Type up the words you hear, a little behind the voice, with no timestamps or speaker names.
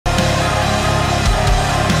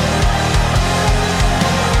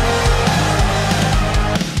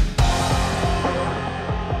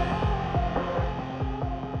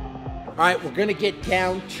right, we're gonna get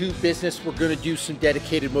down to business. We're gonna do some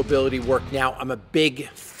dedicated mobility work now. I'm a big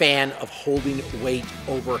fan of holding weight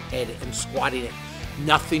overhead and squatting it.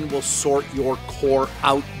 Nothing will sort your core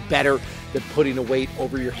out better than putting a weight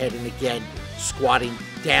over your head and again, squatting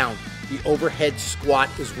down. The overhead squat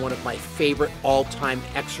is one of my favorite all-time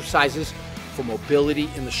exercises for mobility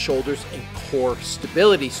in the shoulders and core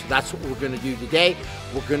stability. So that's what we're gonna do today.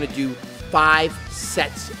 We're gonna do 5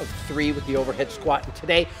 sets of 3 with the overhead squat. And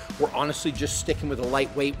today, we're honestly just sticking with a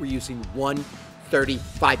light weight. We're using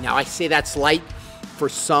 135. Now, I say that's light. For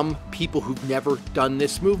some people who've never done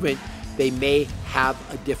this movement, they may have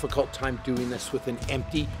a difficult time doing this with an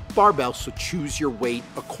empty barbell, so choose your weight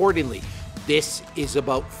accordingly. This is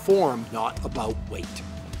about form, not about weight.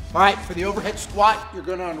 All right, for the overhead squat, you're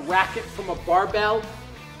gonna unrack it from a barbell.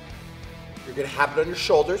 You're gonna have it on your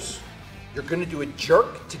shoulders. You're gonna do a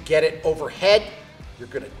jerk to get it overhead. You're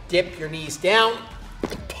gonna dip your knees down,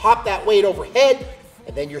 pop that weight overhead,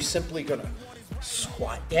 and then you're simply gonna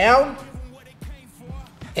squat down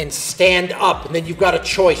and stand up. And then you've got a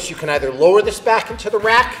choice. You can either lower this back into the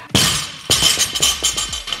rack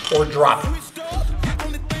or drop it.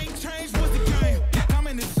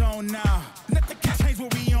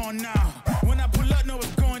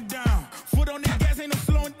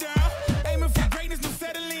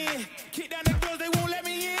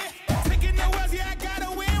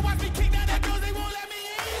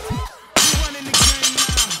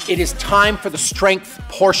 It is time for the strength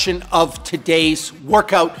portion of today's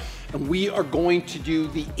workout, and we are going to do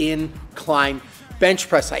the incline bench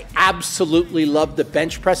press. I absolutely love the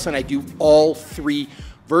bench press, and I do all 3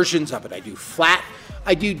 versions of it. I do flat,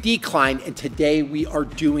 I do decline, and today we are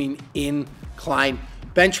doing incline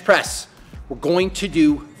bench press. We're going to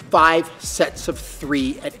do 5 sets of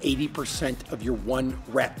 3 at 80% of your 1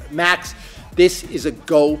 rep max. This is a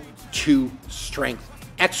go-to strength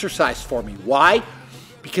exercise for me. Why?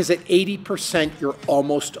 Because at 80%, you're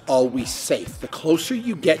almost always safe. The closer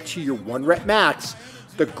you get to your 1 rep max,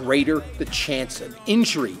 the greater the chance of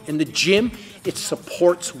injury. In the gym, it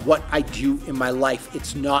supports what I do in my life.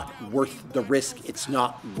 It's not worth the risk. It's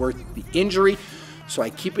not worth the injury. So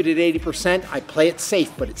I keep it at 80%. I play it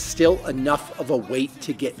safe, but it's still enough of a weight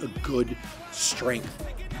to get a good strength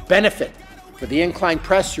benefit. For the incline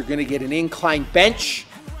press, you're gonna get an incline bench.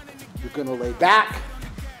 You're gonna lay back.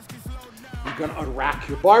 You're gonna unrack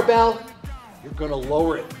your barbell, you're gonna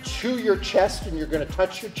lower it to your chest and you're gonna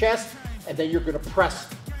touch your chest, and then you're gonna press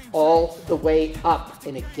all the way up.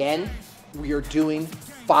 And again, we are doing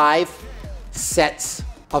 5 sets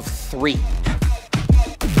of 3.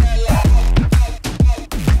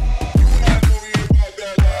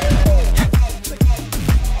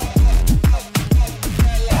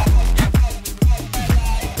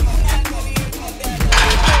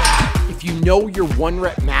 Know your 1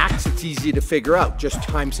 rep max, it's easy to figure out. Just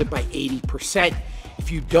times it by 80%.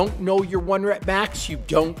 If you don't know your 1 rep max, you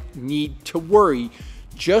don't need to worry.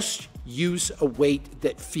 Just use a weight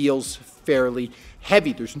that feels fairly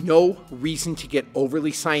heavy. There's no reason to get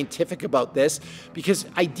overly scientific about this, because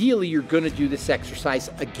ideally you're gonna do this exercise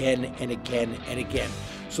again and again and again.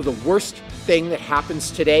 So the worst thing that happens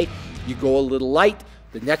today, you go a little light.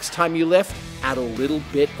 The next time you lift, add a little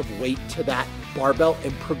bit of weight to that barbell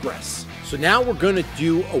and progress. So now we're gonna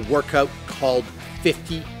do a workout called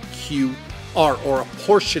 50QR, or a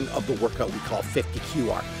portion of the workout we call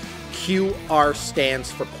 50QR. QR stands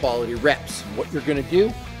for quality reps. And what you're gonna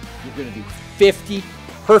do, you're gonna do 50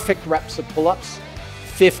 perfect reps of pull-ups,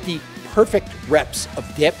 50 perfect reps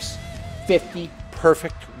of dips, 50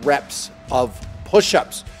 perfect reps of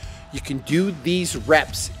push-ups. You can do these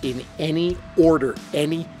reps in any order,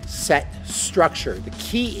 any set structure. The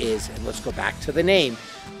key is, and let's go back to the name,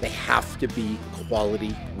 they have to be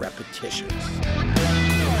quality repetitions.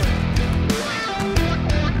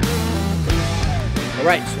 All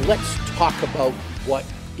right, so let's talk about what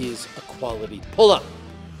is a quality pull-up.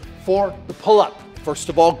 For the pull-up, first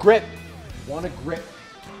of all, grip. You want to grip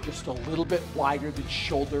just a little bit wider than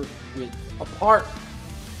shoulder width apart.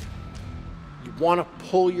 You want to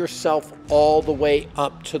pull yourself all the way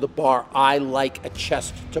up to the bar. I like a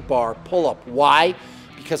chest to bar pull-up. Why?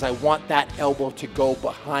 Because I want that elbow to go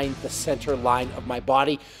behind the center line of my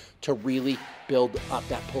body to really build up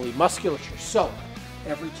that pulley musculature. So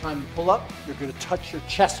every time you pull up, you're going to touch your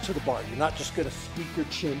chest to the bar. You're not just going to squeak your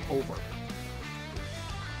chin over.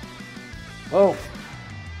 Oh.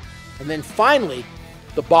 And then finally,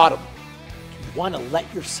 the bottom. You want to let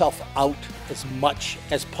yourself out as much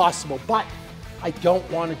as possible, but I don't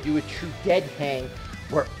want to do a true dead hang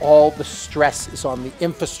where all the stress is on the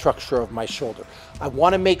infrastructure of my shoulder. I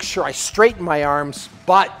want to make sure I straighten my arms,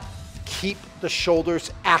 but keep the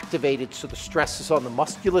shoulders activated, so the stress is on the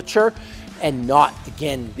musculature and not,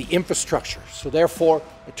 again, the infrastructure. So therefore,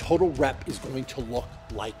 a total rep is going to look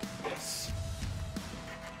like this.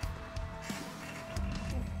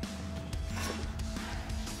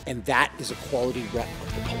 And that is a quality rep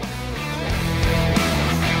of the pull-up.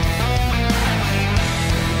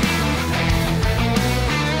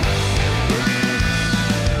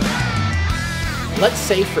 Let's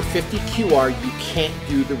say for 50 QR, you can't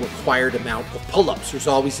do the required amount of pull-ups. There's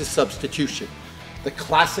always a substitution. The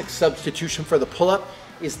classic substitution for the pull-up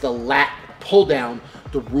is the lat pull-down.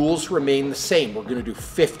 The rules remain the same. We're gonna do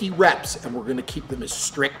 50 reps and we're gonna keep them as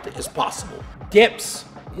strict as possible. Dips,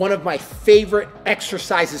 one of my favorite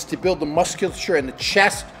exercises to build the musculature in the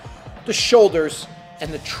chest, the shoulders,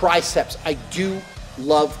 and the triceps. I do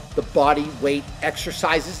love the body weight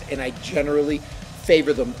exercises and I generally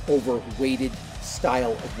favor them over weighted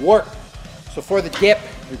style of work. So for the dip,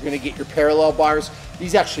 you're gonna get your parallel bars.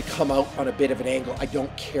 These actually come out on a bit of an angle. I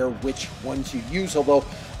don't care which ones you use, although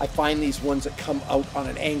I find these ones that come out on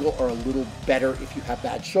an angle are a little better if you have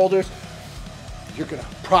bad shoulders. You're gonna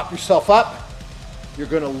prop yourself up. You're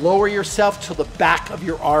gonna lower yourself till the back of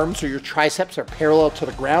your arms or your triceps are parallel to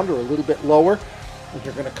the ground or a little bit lower. And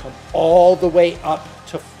you're gonna come all the way up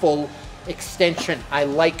to full extension. I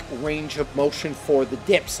like range of motion for the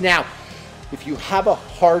dips. Now, if you have a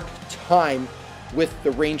hard time with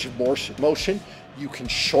the range of motion, you can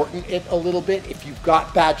shorten it a little bit. If you've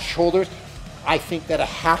got bad shoulders, I think that a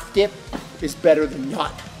half dip is better than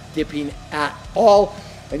not dipping at all.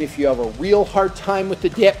 And if you have a real hard time with the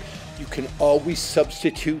dip, you can always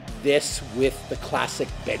substitute this with the classic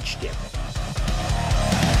bench dip.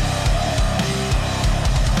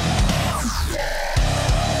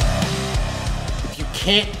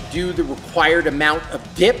 Can't do the required amount of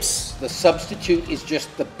dips, the substitute is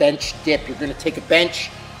just the bench dip. You're gonna take a bench,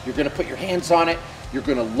 you're gonna put your hands on it, you're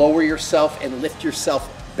gonna lower yourself and lift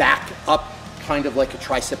yourself back up, kind of like a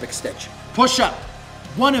tricep extension. Push-up,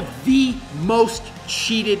 one of the most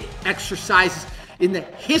cheated exercises in the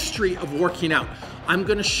history of working out. I'm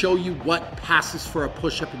gonna show you what passes for a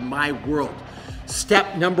push-up in my world.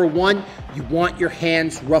 Step number one, you want your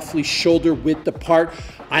hands roughly shoulder width apart.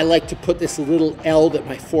 I like to put this little L that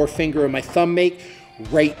my forefinger and my thumb make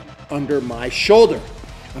right under my shoulder.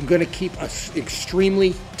 I'm gonna keep an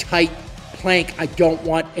extremely tight plank. I don't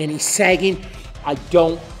want any sagging. I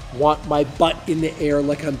don't want my butt in the air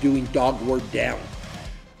like I'm doing dogward down.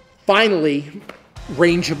 Finally,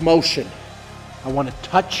 range of motion. I wanna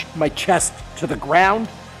touch my chest to the ground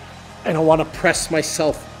and I wanna press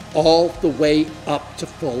myself all the way up to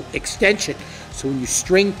full extension. So when you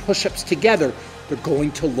string push-ups together, they're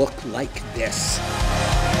going to look like this.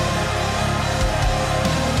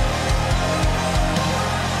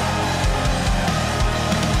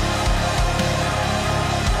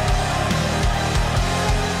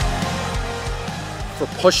 For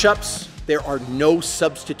push-ups, there are no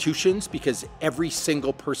substitutions because every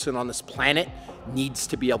single person on this planet needs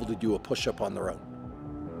to be able to do a push-up on their own.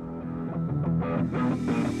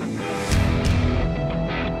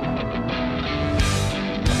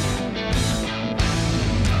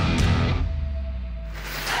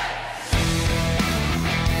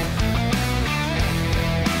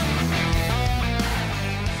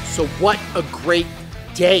 So what a great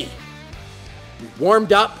day. We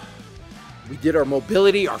warmed up, we did our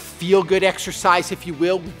mobility, our feel-good exercise, if you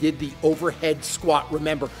will. We did the overhead squat.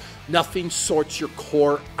 Remember, nothing sorts your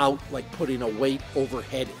core out like putting a weight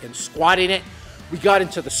overhead and squatting it. We got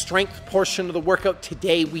into the strength portion of the workout.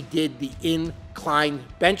 Today we did the incline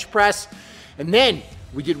bench press. And then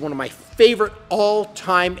we did one of my favorite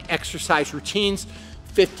all-time exercise routines,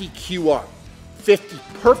 50 QR. 50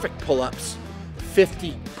 perfect pull-ups,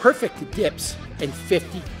 50 perfect dips, and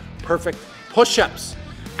 50 perfect push-ups.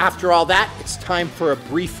 After all that, it's time for a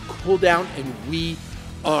brief cool down and we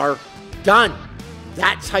are done.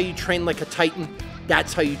 That's how you train like a Titan.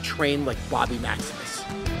 That's how you train like Bobby Maximus.